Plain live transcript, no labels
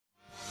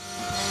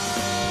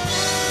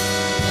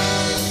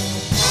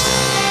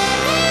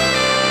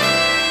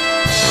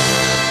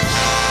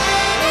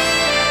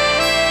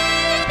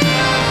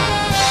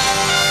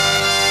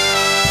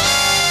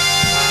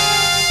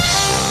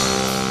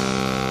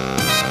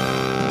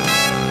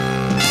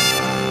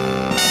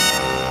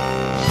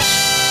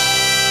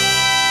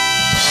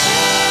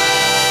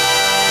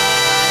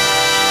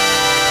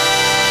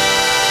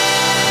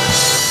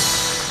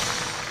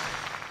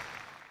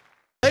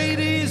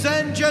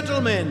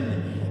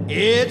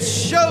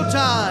It's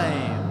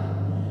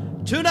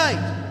showtime!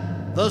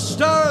 Tonight, the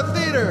Star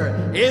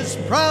Theater is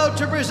proud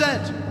to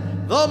present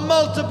the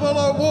multiple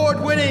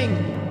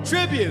award-winning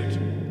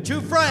tribute to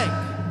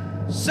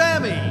Frank,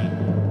 Sammy,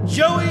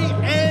 Joey,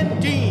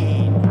 and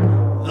Dean,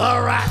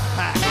 the Rat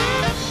Pack.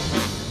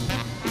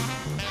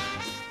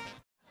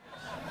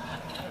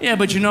 Yeah,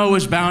 but you know it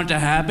was bound to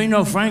happen. You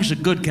know, Frank's a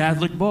good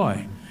Catholic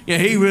boy. Yeah,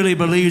 he really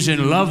believes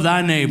in love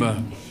thy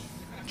neighbor.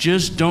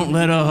 Just don't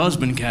let her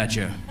husband catch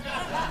her.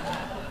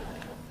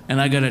 And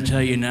I gotta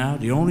tell you now,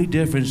 the only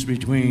difference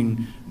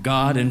between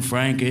God and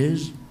Frank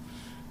is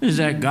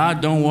that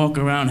God don't walk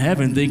around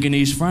heaven thinking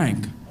he's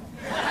Frank.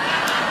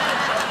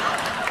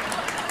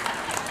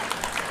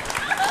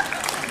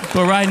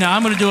 But right now,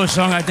 I'm gonna do a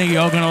song I think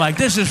you're all gonna like.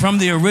 This is from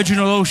the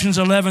original Ocean's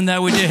 11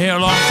 that we did here a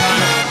long time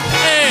ago.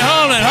 Hey,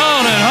 hold it.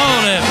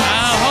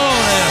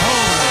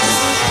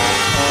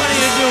 What are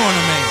you doing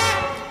to me?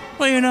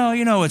 Well,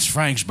 you know, it's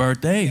Frank's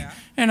birthday. Yeah.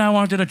 And I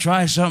wanted to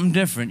try something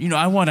different. You know,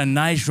 I want a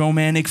nice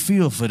romantic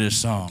feel for this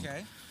song.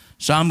 Okay.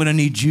 So I'm gonna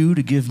need you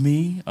to give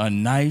me a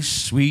nice,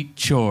 sweet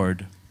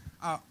chord.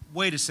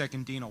 Wait a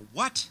second, Dino.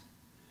 What?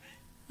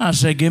 I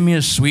said, give me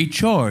a sweet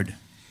chord.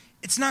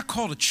 It's not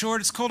called a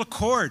chord, it's called a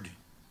chord.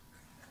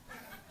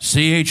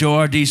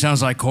 C-H-O-R-D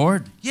sounds like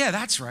chord? Yeah,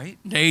 that's right.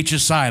 The H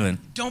is silent.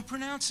 Don't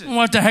pronounce it.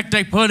 What the heck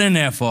they put in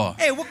there for?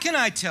 Hey, what can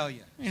I tell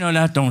you? You know,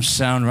 that don't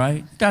sound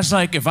right. That's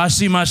like if I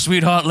see my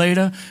sweetheart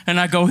later and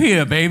I go,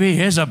 here, baby,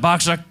 here's a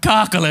box of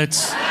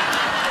cocklets.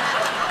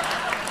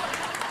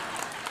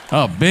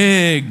 A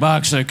big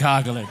box of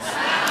cocklets.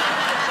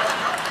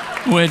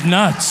 With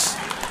nuts.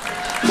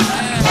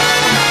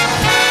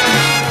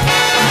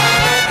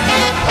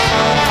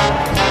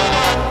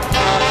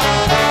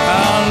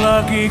 How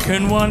lucky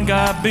can one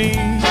guy be?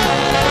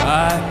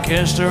 I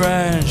kissed her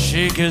and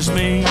she kissed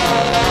me.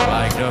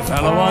 Like the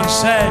fella once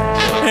said,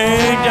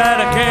 ain't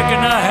that a kick in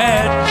the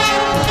head?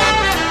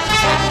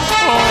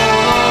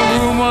 Oh, the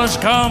room was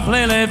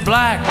completely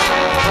black.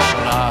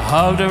 I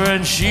hugged her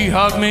and she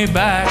hugged me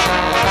back.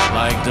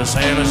 Like the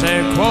sailor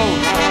said, quote,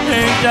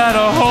 ain't that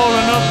a hole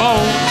in the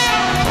boat?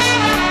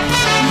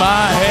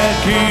 My head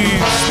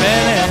keeps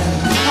spinning.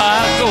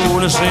 I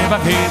go to sleep, I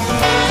keep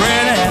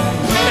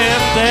grinning.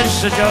 If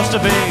this is just a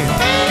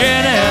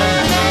beginning,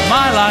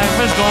 my life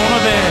is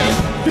gonna be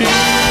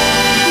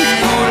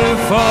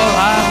beautiful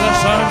like the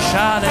sun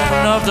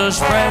shining of the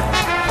spread.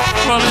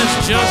 Well,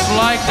 it's just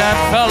like that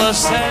fella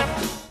said.